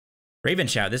Raven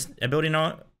Shout. This ability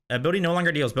no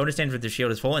longer deals bonus damage if the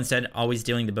shield is full, instead always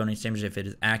dealing the bonus damage if it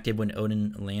is active when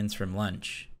Odin lands from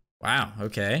lunge. Wow,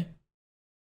 okay.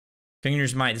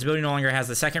 Finger's Might. This ability no longer has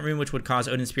the second rune, which would cause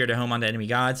Odin's Spear to home onto enemy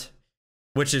gods.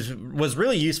 Which was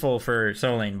really useful for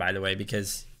solo lane, by the way,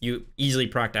 because you easily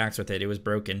procced Axe with it. It was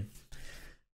broken.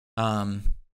 This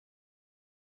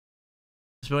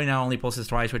ability now only pulses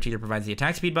twice, which either provides the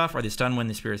attack speed buff or the stun when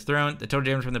the spear is thrown. The total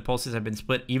damage from the pulses have been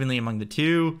split evenly among the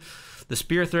two. The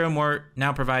spear throw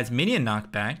now provides minion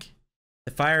knockback.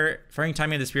 The firing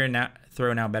timing of the spear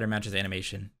throw now better matches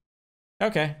animation.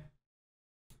 Okay.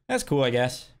 That's cool, I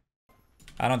guess.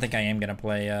 I don't think I am going to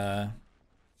play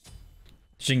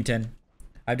Xingtian.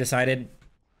 I've decided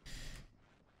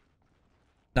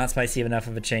not spicy enough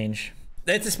of a change.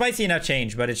 It's a spicy enough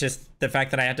change, but it's just the fact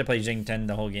that I have to play Xingtian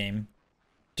the whole game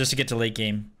just to get to late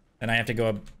game, and I have to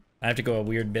go a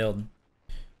weird build.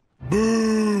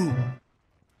 Boo!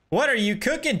 What are you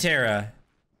cooking, Tara?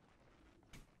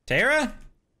 Tara?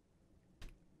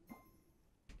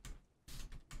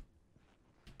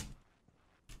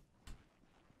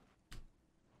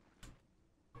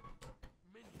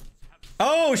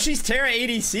 Oh, she's Terra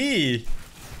ADC.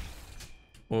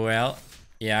 Well,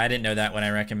 yeah, I didn't know that when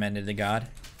I recommended the god.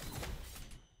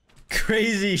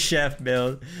 Crazy chef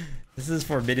build. This is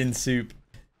forbidden soup.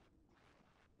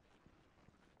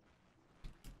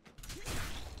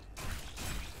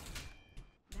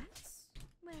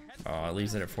 Oh, it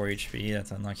leaves it at 4 HP. That's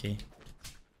unlucky.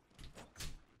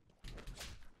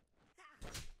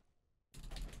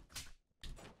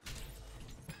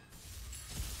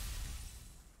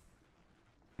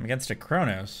 I'm against a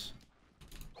Kronos.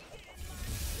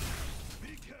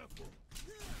 Be careful.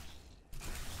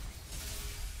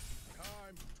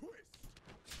 Time twist.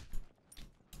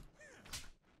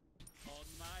 On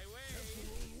my way.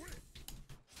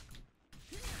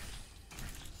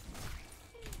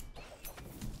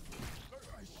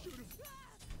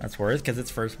 That's worse because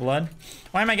it's first blood.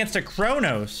 Why am I against a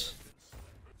Kronos?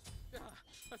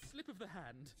 A slip of the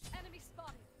hand. Enemy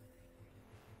spotted.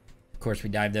 Of course we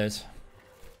dive those.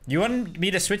 You want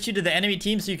me to switch you to the enemy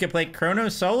team so you can play Chrono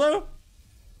solo?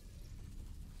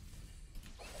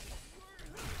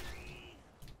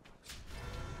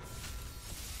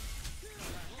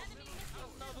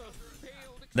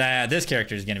 This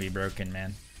character is gonna be broken,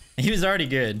 man. He was already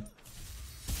good.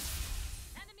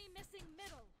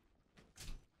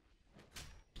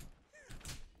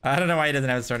 I don't know why he doesn't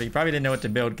have a starter. He probably didn't know what to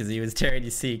build because he was Terra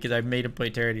DC, because I made him play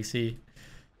Terra DC.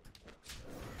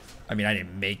 I mean, I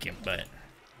didn't make him, but...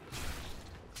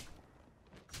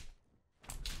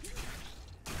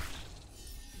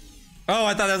 Oh,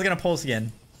 I thought that was gonna pulse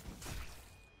again.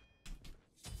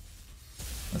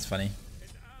 That's funny.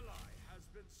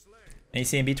 Any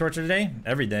CMB torture today?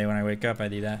 Every day when I wake up, I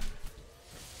do that.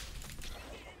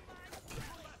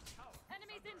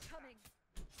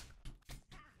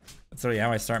 That's really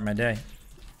how I start my day.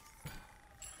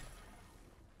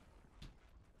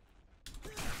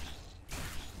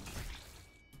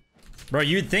 Bro,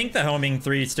 you'd think the homing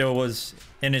 3 still was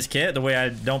in his kit, the way I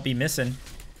don't be missing.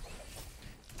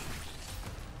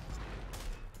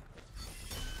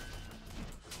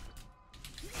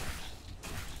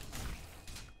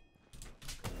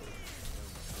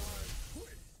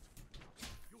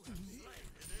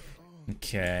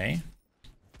 Okay.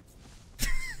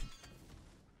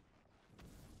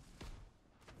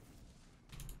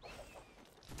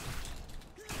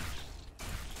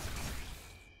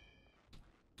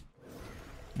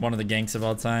 One of the ganks of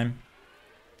all time.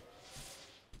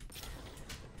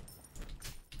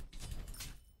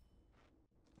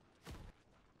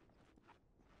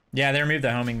 Yeah, they removed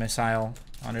the homing missile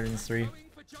on Odin's 3.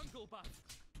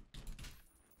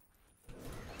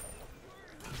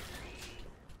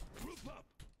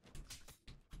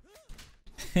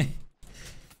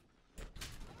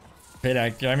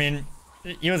 I mean,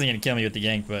 he wasn't gonna kill me with the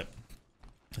gank, but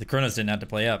the Kronos didn't have to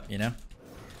play up, you know?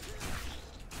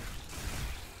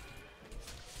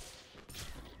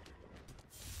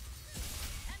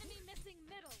 Enemy missing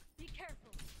middle. Be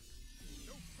careful.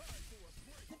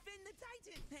 Defend the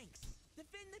Titan. Thanks.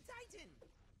 Defend the Titan.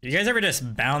 Do you guys ever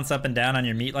just bounce up and down on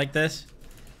your meat like this?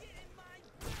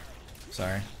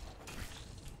 Sorry.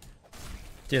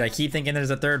 Dude, I keep thinking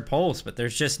there's a third pulse, but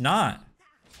there's just not.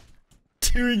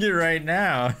 Doing it right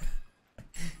now.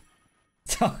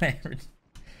 That's all I ever...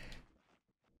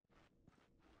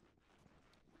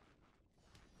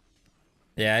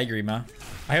 Yeah, I agree, Ma.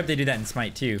 I hope they do that in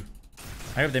Smite too.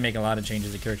 I hope they make a lot of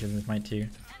changes to characters in Smite too.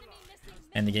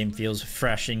 And the game feels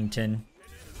freshington.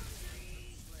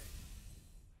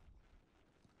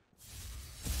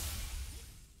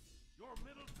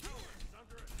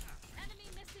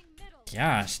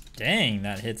 Gosh, dang,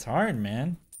 that hits hard,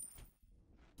 man.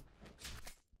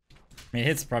 I mean, it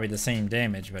hits probably the same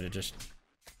damage, but it just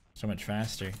so much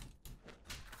faster.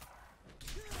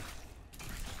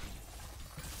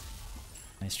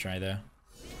 Nice try, though.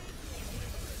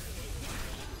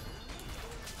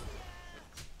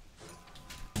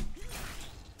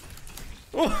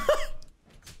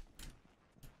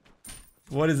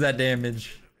 What is that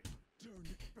damage? Be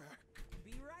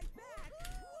right back.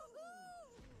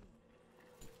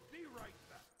 Be right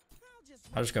back.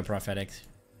 I'll just go prophetics.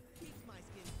 Keeps my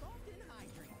skin soft and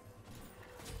hydrated.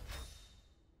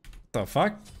 The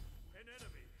fuck? An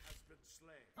enemy has been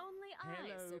slain. Only I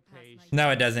Hello, surpass patient.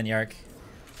 No, it doesn't, Yark.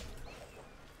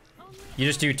 Only You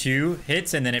just do 2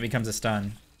 hits and then it becomes a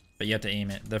stun. But you have to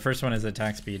aim it. The first one is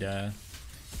attack speed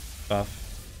buff.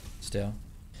 Still.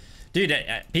 Dude,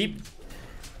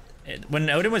 when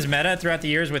Odin was meta throughout the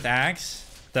years with Axe,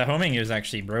 the homing was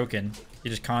actually broken. You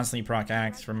just constantly proc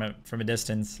Axe from a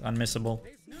distance. Unmissable.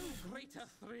 There's no greater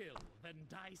thrill than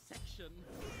dissection.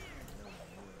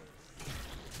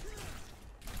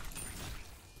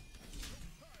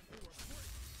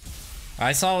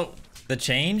 I saw the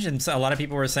change and so a lot of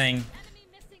people were saying, enemy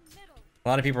missing middle. a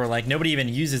lot of people were like, nobody even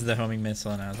uses the homing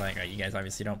missile. And I was like, oh, you guys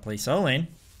obviously don't play solo lane.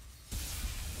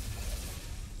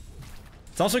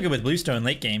 It's also good with Bluestone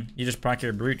late game. You just proc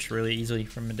your brooch really easily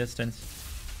from a distance.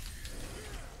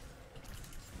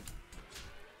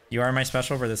 You are my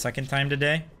special for the second time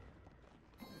today.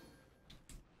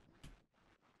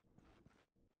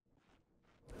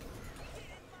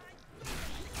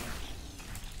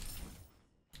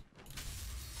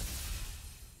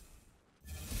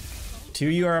 Two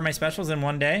you are my specials in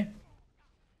one day.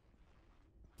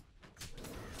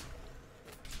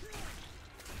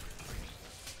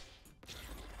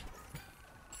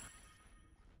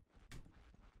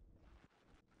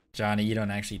 Johnny, you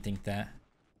don't actually think that.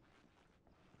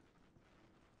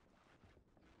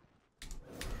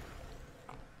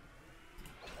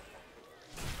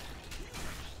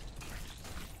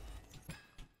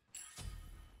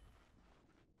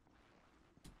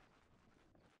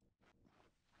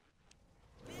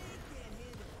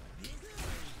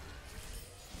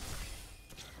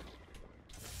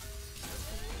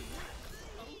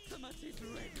 Ultimate is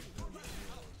ready.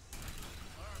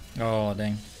 Oh,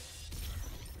 dang.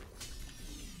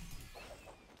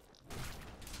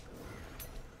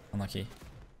 Unlucky.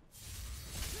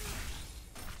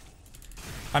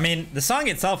 I mean, the song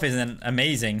itself isn't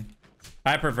amazing.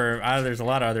 I prefer, there's a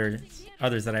lot of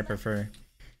others that I prefer.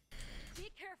 Be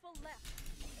careful left.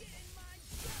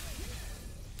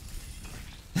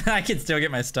 I can still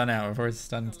get my stun out before it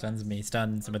stuns me.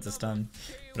 Stuns, but it's a stun.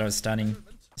 But I was stunning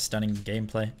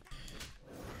gameplay.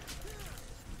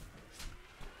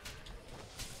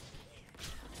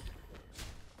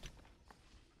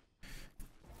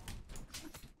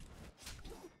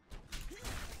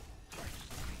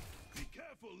 Be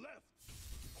careful left.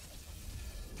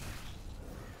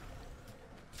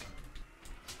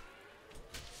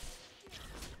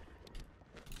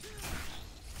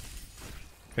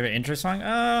 Favorite intro song?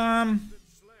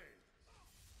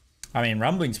 I mean,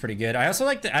 Rumbling's pretty good. I also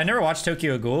like I never watched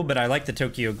Tokyo Ghoul, but I like the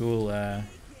Tokyo Ghoul,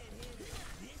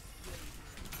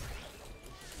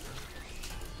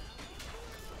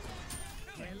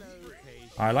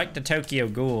 I like the Tokyo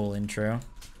Ghoul intro.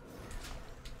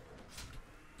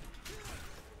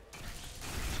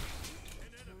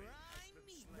 Prime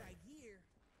meat right here.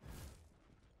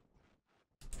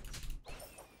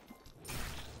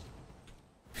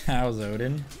 How's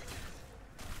Odin?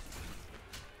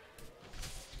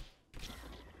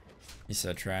 He's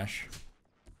so trash.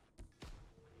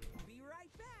 Be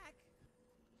right back.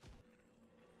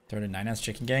 Throw to 9-ounce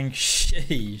chicken gang?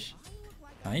 Sheesh.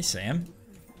 Nice, Sam.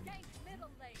 Gank middle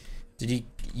lane. Did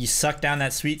you suck down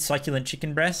that sweet succulent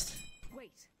chicken breast?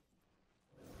 Wait.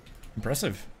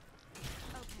 Impressive.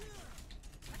 Okay.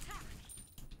 Attack.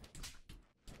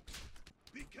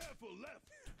 Be careful left.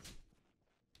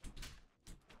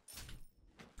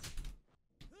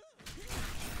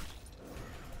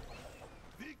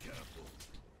 Be careful.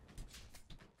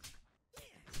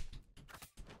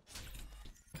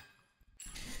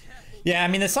 Yeah, I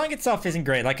mean, the song itself isn't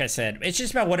great, like I said. It's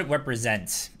just about what it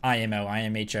represents. IMO,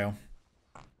 IMHO.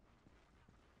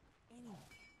 Anyone,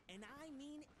 and I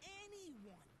mean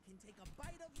anyone, can take a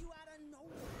bite of you out of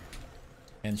nowhere.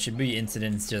 And Shibuya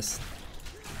Incident's just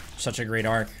such a great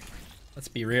arc. Let's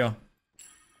be real.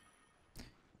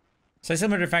 So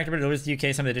similar to Factor, but it was the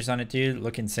UK. Some of the dishes on it too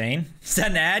look insane. Is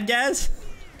that an ad, guys?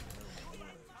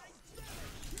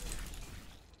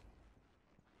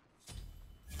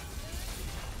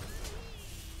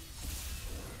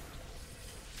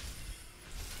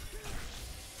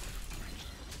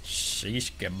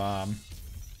 Sheesh kebab.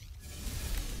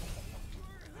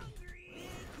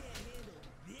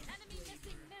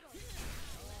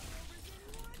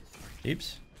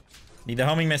 Oops. Need the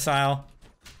homing missile.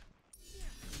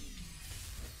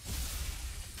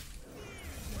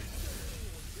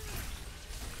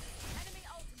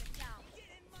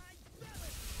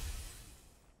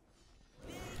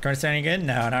 Current standing good?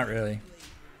 No, not really.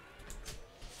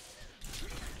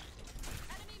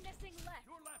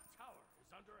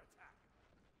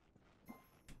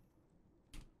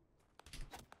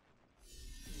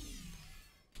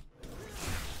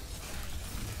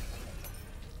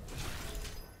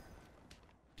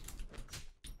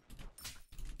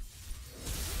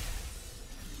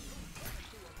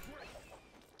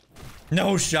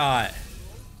 No shot.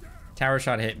 Tower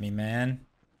shot hit me, man.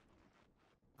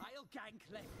 I'll gank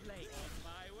left lane.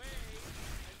 My way.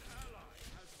 An ally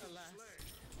has alas,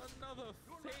 another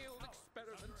failed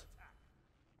experiment.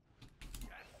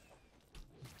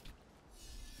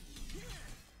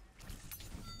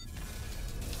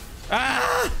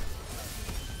 Ah!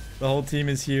 The whole team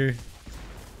is here.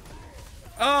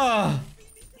 Oh!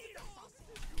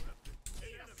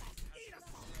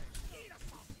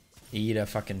 Eat a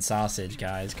fucking sausage,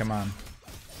 guys. Come on.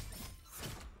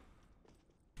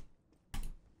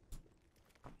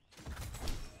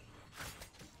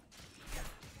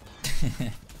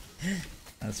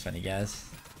 That's funny, guys.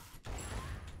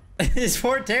 It's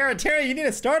for Terra. Terra, you need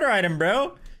a starter item,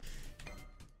 bro.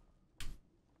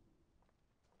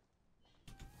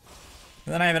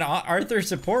 And then I have an Arthur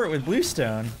support with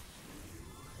Bluestone.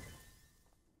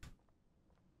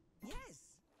 Yes.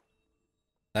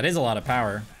 That is a lot of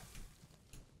power.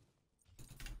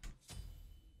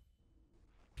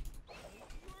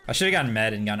 I should have gotten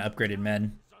med and gotten upgraded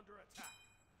med.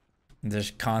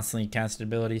 There's constantly casted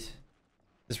abilities. Is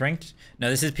this ranked? No,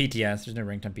 this is PTS. There's no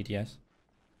ranked on PTS.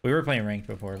 We were playing ranked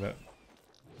before, but...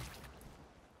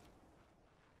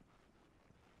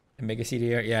 Mega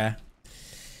CDR? Yeah.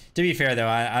 To be fair, though,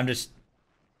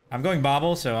 I'm going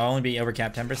bobble, so I'll only be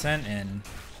overcapped 10%, and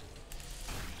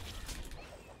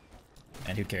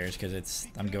who cares? Because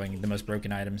I'm going the most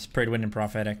broken items. Pray to Win and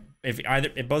Prophetic.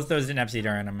 If both those didn't have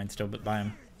CDR, I might still buy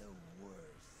them.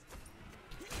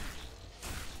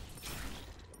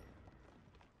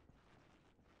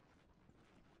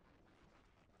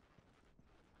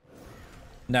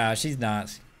 No, she's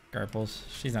not. Garples.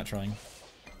 She's not trolling.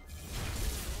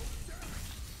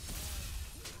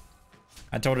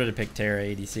 I told her to pick Terra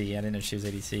ADC. I didn't know she was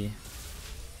ADC.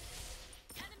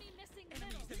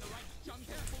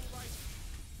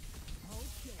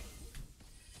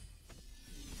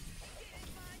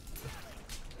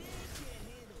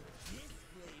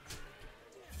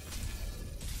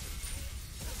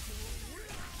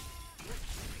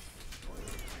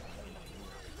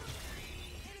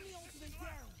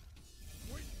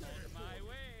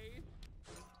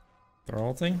 They're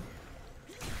ulting?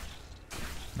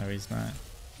 No, he's not.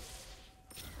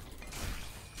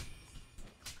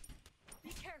 Be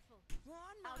careful. We're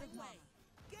on my way.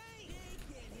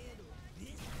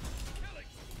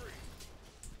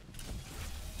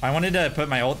 I wanted to put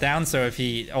my ult down so if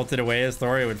he ulted away as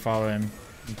Thor, it would follow him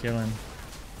and kill him.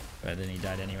 But then he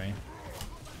died anyway.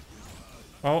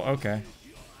 Oh, okay.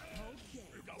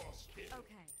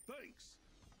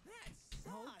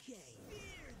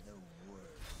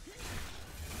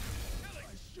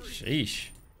 Sheesh.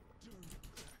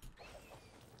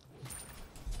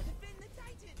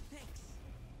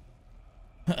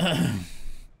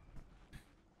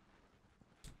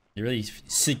 You really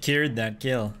secured that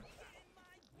kill.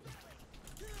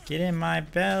 Get in my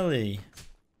belly.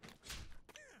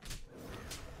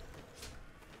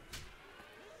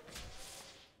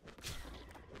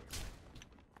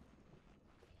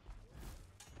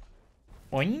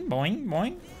 Boing, boing,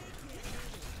 boing.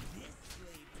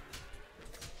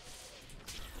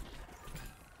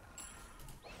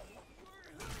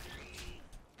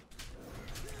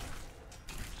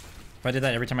 If I did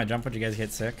that every time I jump, would you guys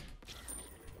get sick?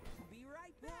 Be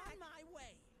right back. On my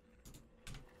way.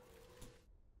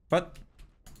 What?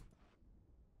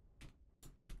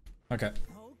 Okay.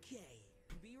 Okay.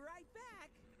 Be right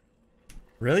back.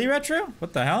 Really, Retro?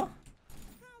 What the hell?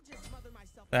 I'll just smother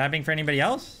myself. Is that happening for anybody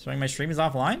else? Showing my stream is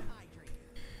offline?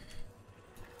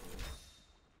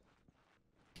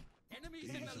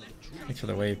 Enemies in the left. Thanks for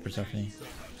the wave, Persephone.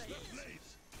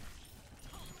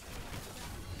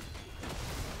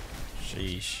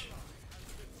 Sheesh.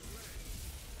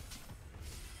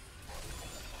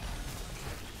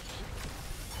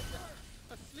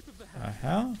 A slip of the The hand.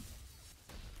 hell?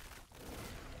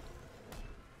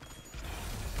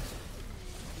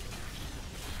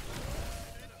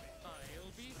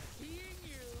 I'll be healed.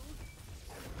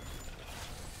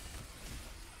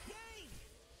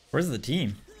 Where's the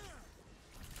team?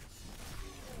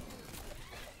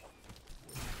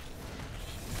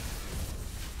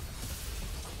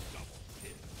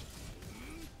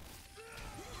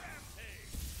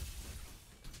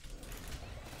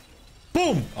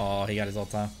 Boom! Oh, he got his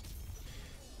ult off.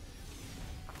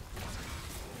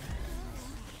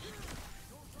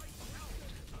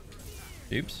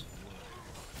 Oops.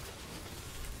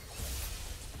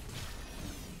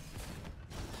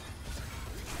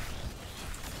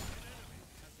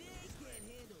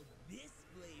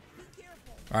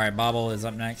 All right, Bobble is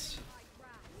up next.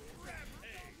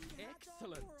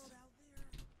 Excellent.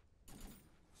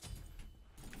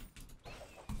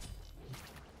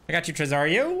 I got you,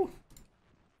 Tresario.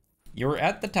 You're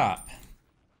at the top.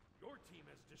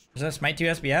 Is that Smite 2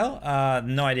 SBL?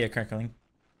 No idea, Crackling.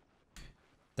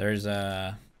 There's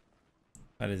that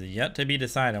is yet to be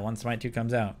decided once Smite 2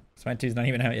 comes out. Smite 2 is not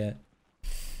even out yet.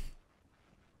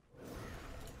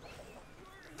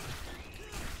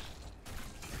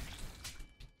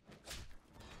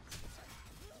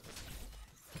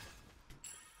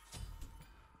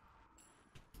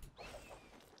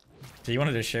 So you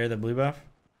wanted to share the blue buff?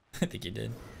 I think you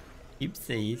did.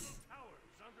 Oopsies.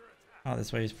 Oh,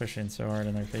 this wave's pushing so hard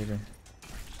in their favor.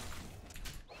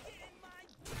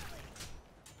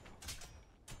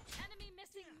 Enemy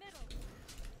missing middle.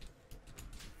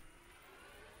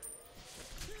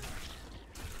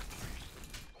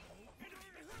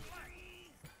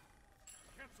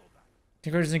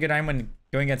 Conversion is a good item when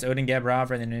going against Odin, Geb, Ra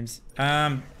for the names.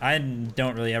 I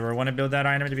don't really ever want to build that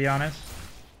item, to be honest.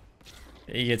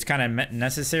 It's kind of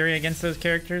necessary against those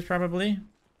characters, probably.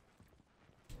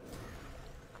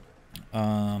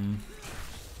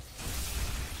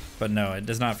 But no, it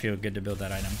does not feel good to build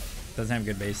that item. It doesn't have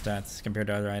good base stats compared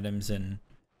to other items, and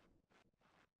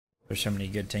there's so many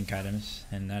good tank items,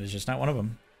 and that is just not one of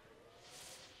them.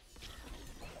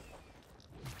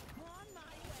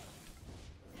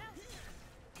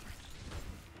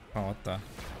 Oh, what the?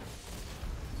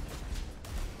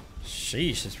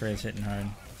 Sheesh, this spray's hitting hard.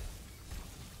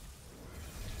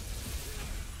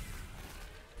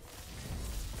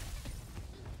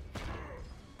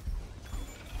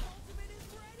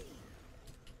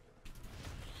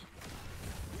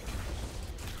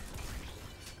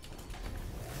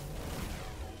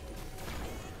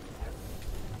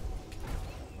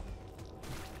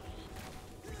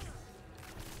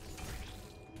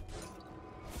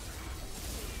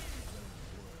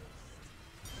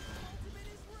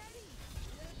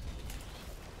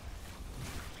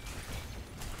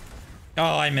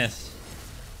 Oh, I missed.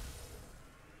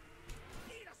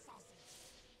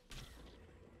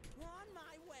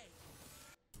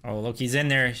 Oh, look, he's in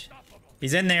there.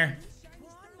 He's in there.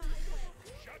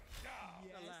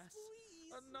 Alas,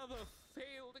 another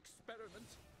failed experiment.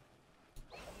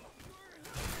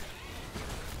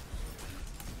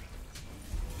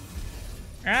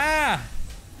 Ah!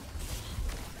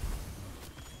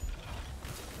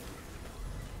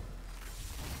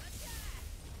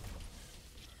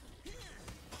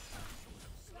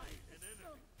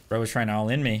 Bro was trying to all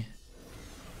in me.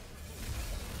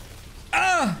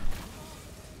 Ah!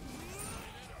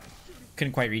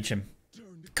 Couldn't quite reach him.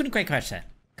 Couldn't quite catch that.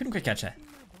 Couldn't quite catch that.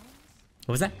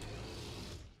 What was that?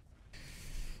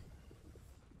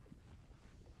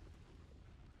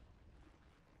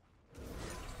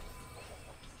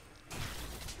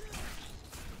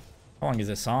 How long is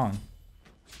this song?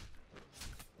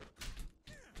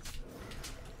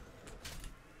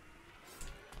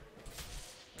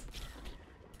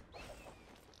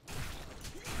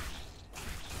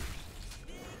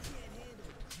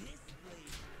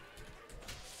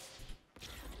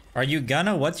 Are you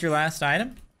gonna? What's your last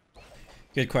item?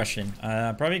 Good question.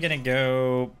 Probably gonna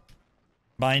go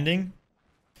binding.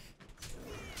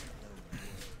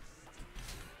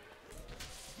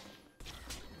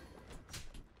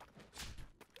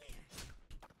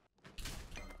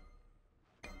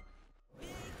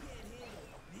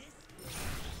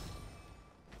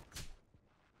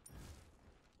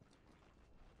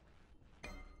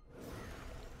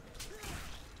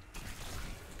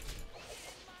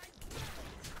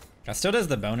 That still does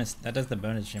the bonus. That does the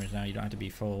bonus damage now. You don't have to be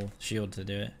full shield to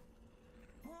do it.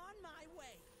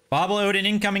 Bobble Odin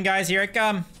incoming, guys. Here I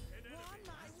come.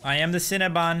 I am the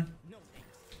Cinnabon.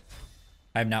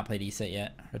 I have not played ESET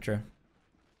yet. Retro.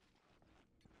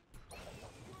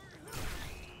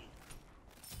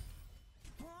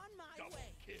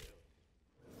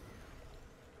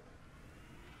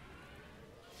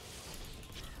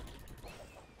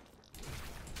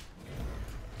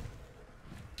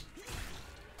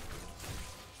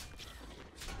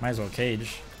 Might as well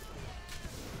cage.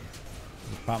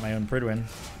 Just pop my own Pridwin.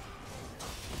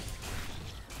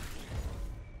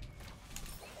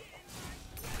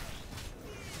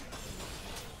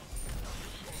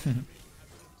 Good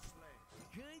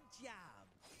job.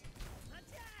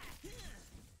 Attack!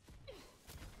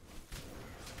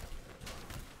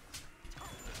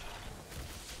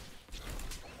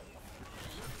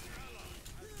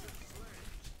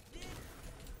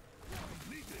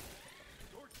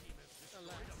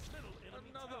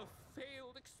 Another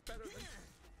failed experiment.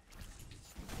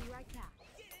 Be right back.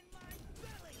 Get in my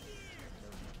belly! The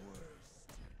worst.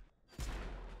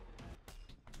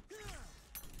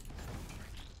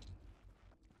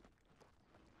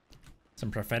 Some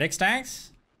prophetic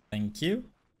stacks. Thank you.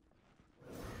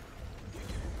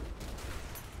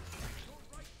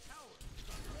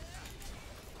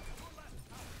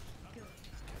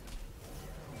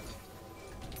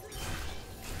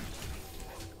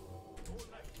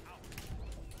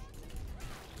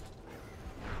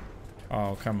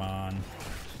 Oh, come on.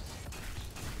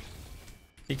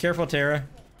 Be careful, Terra.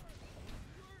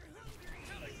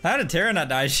 How did Terra not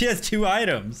die? She has 2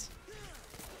 items.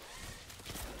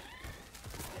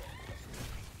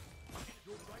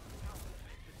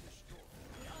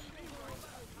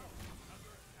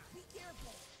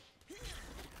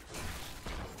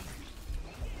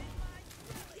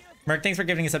 Mark, thanks for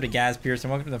giving us up to Gaz Pearson.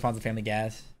 Welcome to the Fonza family,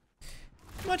 Gaz.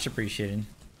 Much appreciated.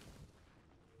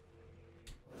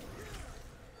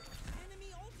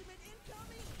 Enemy ultimate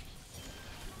incoming!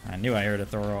 I knew I heard a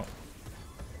Thor ult.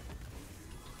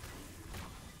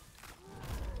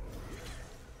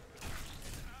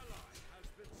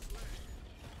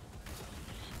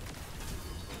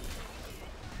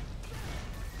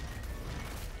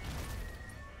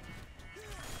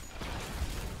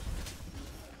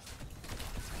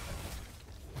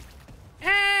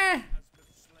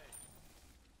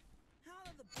 Out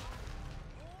of the bottom,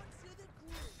 onto the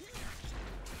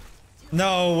groove.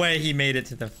 No way he made it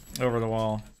to the over the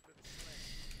wall.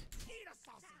 Eat a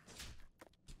sausage!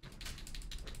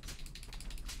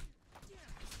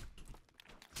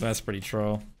 That's pretty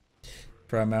troll.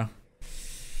 Promo.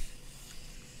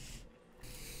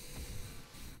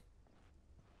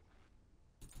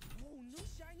 Oh, no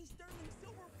shiny sterling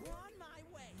silver prawn my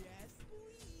way. Yes,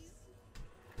 please.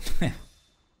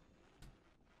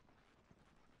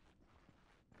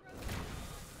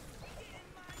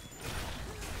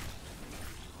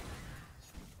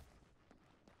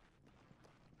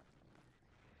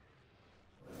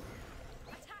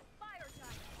 Attack fire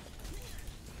giant.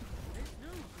 There's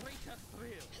no greater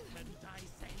thrill than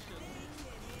dissection.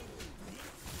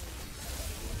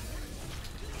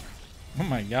 Oh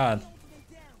my god.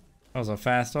 Ultimate down. That was a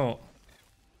fast ult.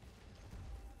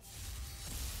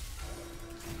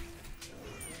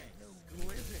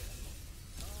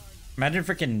 Imagine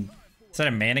freaking instead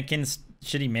of mannequins,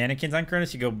 shitty mannequins on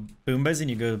Chronos, you go Boombas and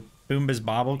you go Boombas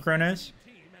Bobble Chronos.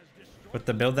 With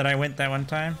the build that I went that one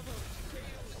time.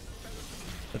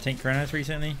 The tank Chronos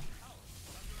recently.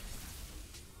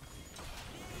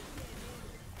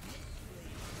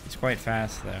 It's quite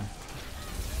fast though.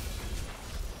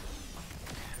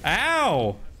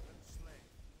 Ow!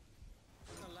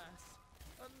 Alas,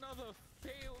 another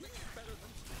failed experiment.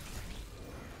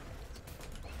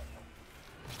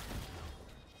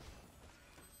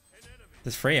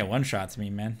 This Freya one-shots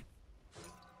me, man.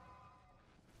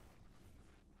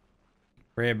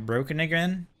 Freya broken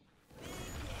again?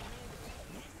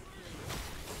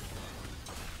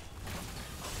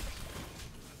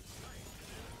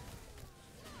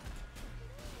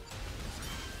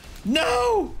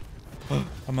 No!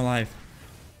 I'm alive.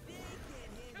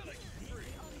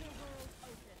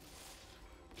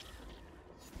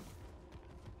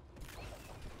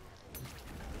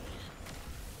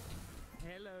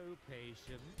 Hello,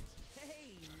 patient.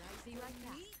 Hey, nice Be right to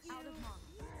back. meet you. Out of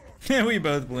mana. We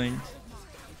both blinked.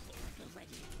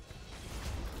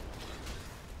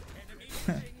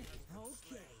 Okay. Heck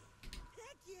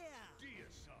yeah.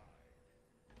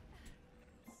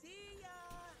 See ya.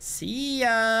 See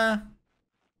ya.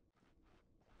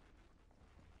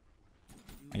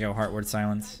 I go Heartward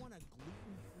Silence. Want a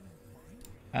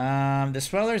gluten-free bun? The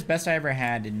Sweller's best I ever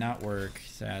had did not work,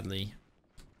 sadly.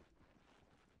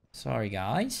 Sorry,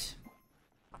 guys.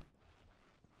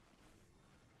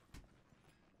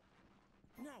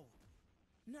 No.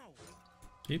 No.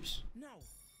 Oops. No.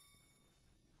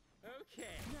 Okay.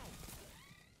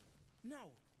 No.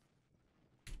 No.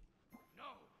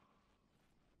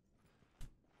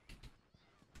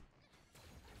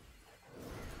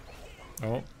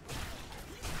 Oh.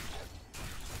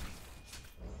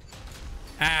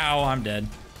 Ow, I'm dead.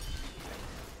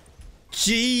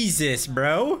 Jesus,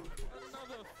 bro. Another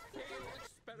failed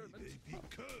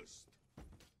experiment.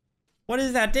 What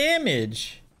is that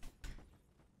damage?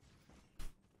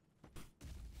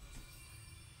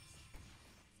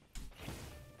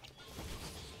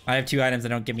 I have 2 items that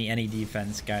don't give me any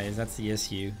defense, guys. That's the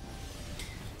issue.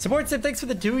 Support Simp, thanks for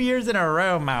the 2 years in a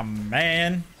row, my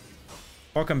man.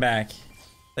 Welcome back.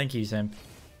 Thank you, Simp.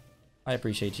 I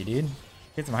appreciate you, dude.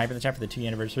 Get some hype in the chat for the 2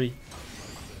 anniversary.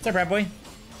 What's up, Rat Boy?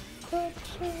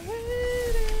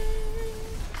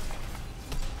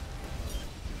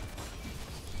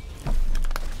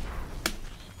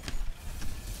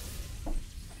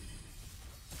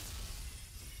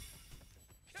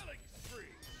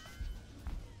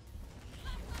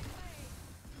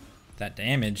 That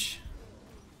damage.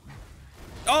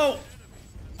 Oh!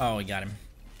 Oh, we got him.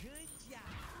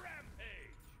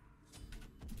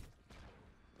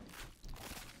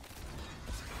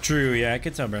 True, yeah, I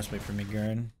could tell breastplate for me,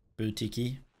 Garen.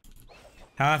 Boutique.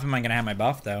 How often am I gonna have my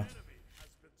buff though?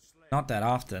 Not that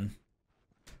often.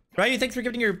 Ryu, thanks for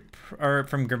giving your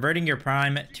from converting your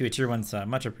prime to a tier 1 sub.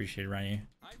 Much appreciated, Ryu.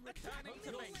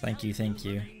 Thank you, thank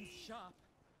you.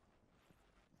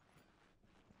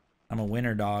 I'm a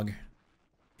winner, dog.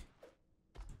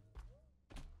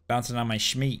 Bouncing on my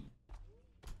schmeat.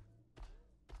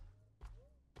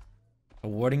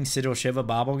 Awarding Sigil Shiva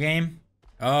Bobble game?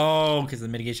 Oh, because the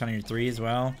mitigation on your 3 as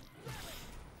well.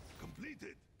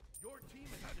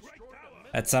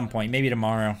 At some point, maybe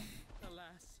tomorrow.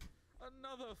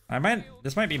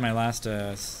 This might be my last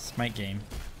Smite game.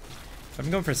 I've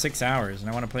been going for 6 hours and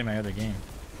I want to play my other game.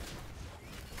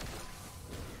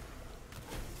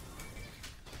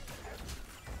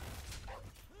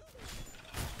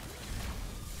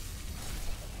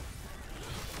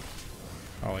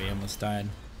 Oh, he almost died.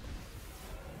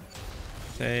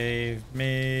 Save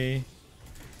me.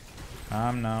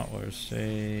 I'm not worth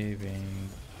saving.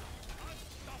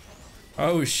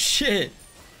 Oh shit!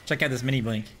 Check out this mini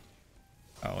blink.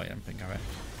 Oh wait, I'm thinking of it.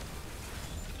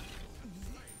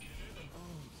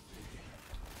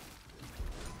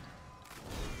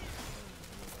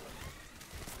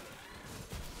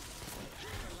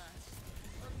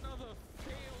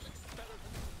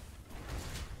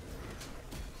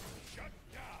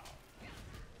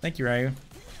 Thank you, Ryu.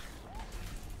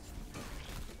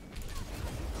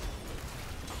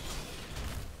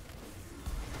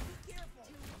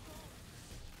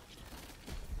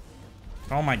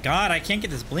 Oh my god, I can't get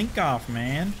this blink off,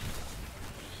 man.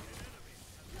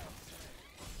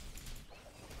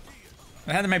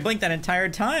 I had my blink that entire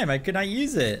time. I could not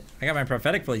use it. I got my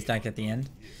prophetic fully stacked at the end.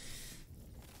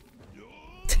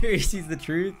 Terry sees the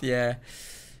truth? Yeah.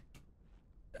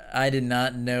 I did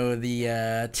not know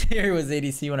the tier was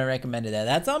ADC when I recommended that.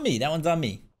 That's on me. That one's on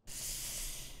me.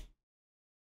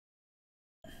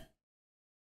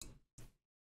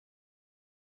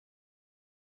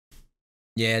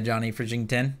 Yeah, Johnny for Jing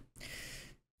 10.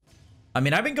 I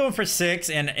mean, I've been going for 6,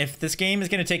 and if this game is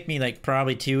going to take me like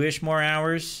probably 2-ish more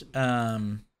hours, I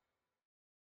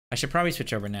should probably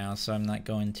switch over now so I'm not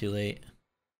going too late.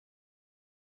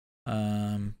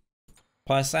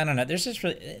 Plus, I don't know. There's just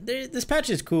really this patch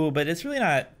is cool, but it's really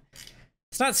not.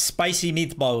 It's not spicy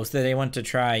meatballs that I want to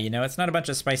try. You know, it's not a bunch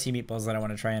of spicy meatballs that I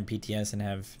want to try on PTS and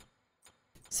have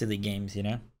silly games. You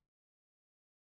know.